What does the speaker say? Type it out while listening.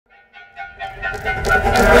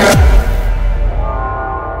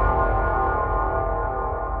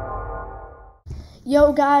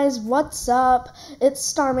Yo guys, what's up? It's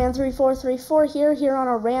Starman3434 here on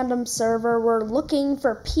a random server. We're looking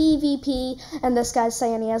for PvP, and this guy's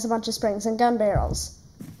saying he has a bunch of springs and gun barrels.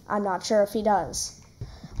 I'm not sure if he does.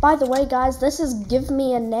 By the way, guys, this is Give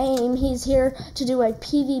Me a Name. He's here to do a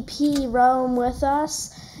PvP roam with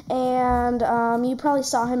us, and you probably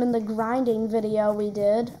saw him in the grinding video we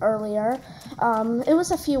did earlier. It was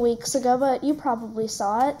a few weeks ago, but you probably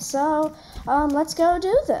saw it, so let's go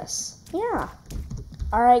do this. Yeah.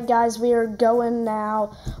 Alright guys, we are going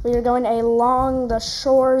now. We are going along the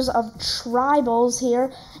shores of Tribals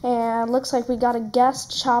here, and looks like we got a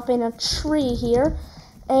guest chopping a tree here.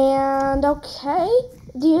 And okay,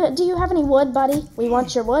 do you have any wood, buddy? We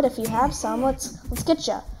want your wood if you have some. Let's get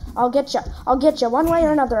you. I'll get you one way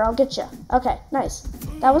or another. I'll get you. Okay, nice.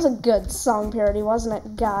 That was a good song parody, wasn't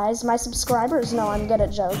it, guys? My subscribers know I'm good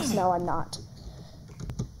at jokes. No, I'm not.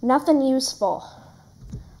 Nothing useful.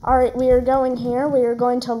 Alright, we are going here. We are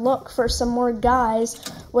going to look for some more guys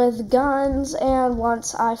with guns, and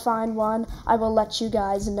once I find one, I will let you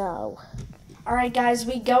guys know. Alright guys,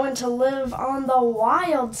 we going to live on the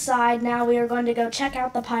wild side now. We are going to go check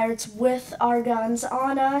out the pirates with our guns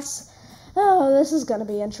on us. Oh, this is going to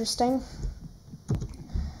be interesting.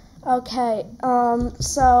 Okay,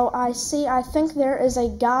 so I think there is a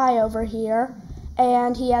guy over here,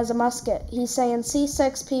 and he has a musket. He's saying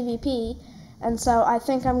C6 PvP. And so I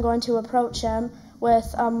think I'm going to approach him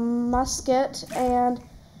with a musket, and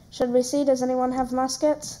should we see, does anyone have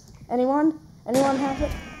muskets? Anyone? Anyone have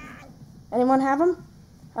it? Anyone have them?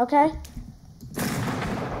 Okay.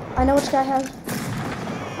 I know which guy has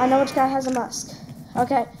a musk.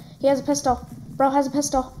 Okay, he has a pistol. Bro has a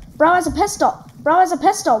pistol. Bro has a pistol. Bro has a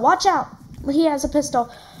pistol. Watch out. He has a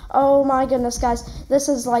pistol. Oh my goodness, guys. This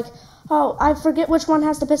is like, oh, I forget which one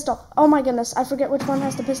has the pistol. Oh my goodness, I forget which one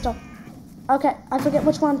has the pistol. Okay, I forget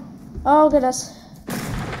which one. Oh, goodness.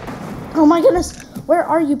 Oh, my goodness. Where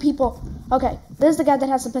are you people? Okay, this is the guy that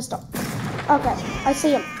has the pistol. Okay, I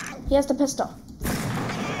see him. He has the pistol.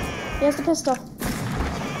 He has the pistol.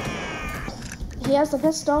 He has the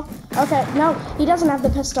pistol. Okay, no, he doesn't have the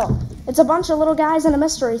pistol. It's a bunch of little guys in a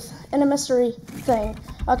mystery thing.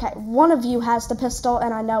 Okay, one of you has the pistol,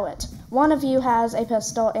 and I know it. One of you has a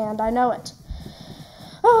pistol, and I know it.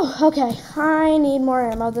 Oh, okay. I need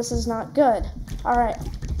more ammo. This is not good. Alright.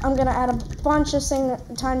 I'm gonna add a bunch of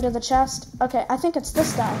time to the chest. Okay, I think it's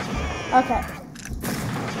this guy. Okay.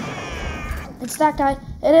 It's that guy.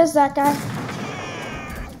 It is that guy.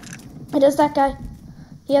 It is that guy.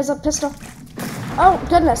 He has a pistol. Oh,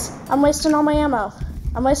 goodness. I'm wasting all my ammo.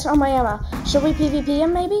 Should we PvP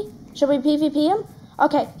him, maybe? Should we PvP him?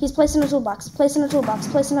 Okay, he's placing a toolbox.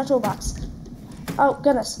 Oh,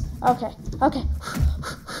 goodness. Okay.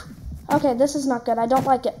 Okay, this is not good. I don't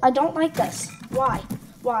like it. I don't like this. Why?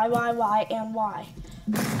 Why, and why?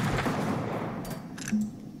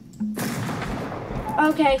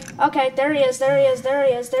 Okay, there he is.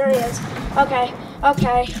 Okay.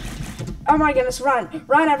 Oh my goodness, run.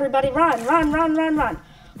 Run, everybody, run.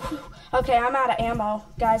 Okay, I'm out of ammo.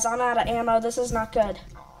 Guys, I'm out of ammo. This is not good.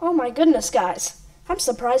 Oh my goodness, guys. I'm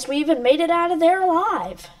surprised we even made it out of there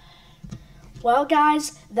alive. Well,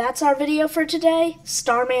 guys, that's our video for today.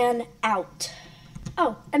 Starman out.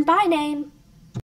 Oh, and bye, name.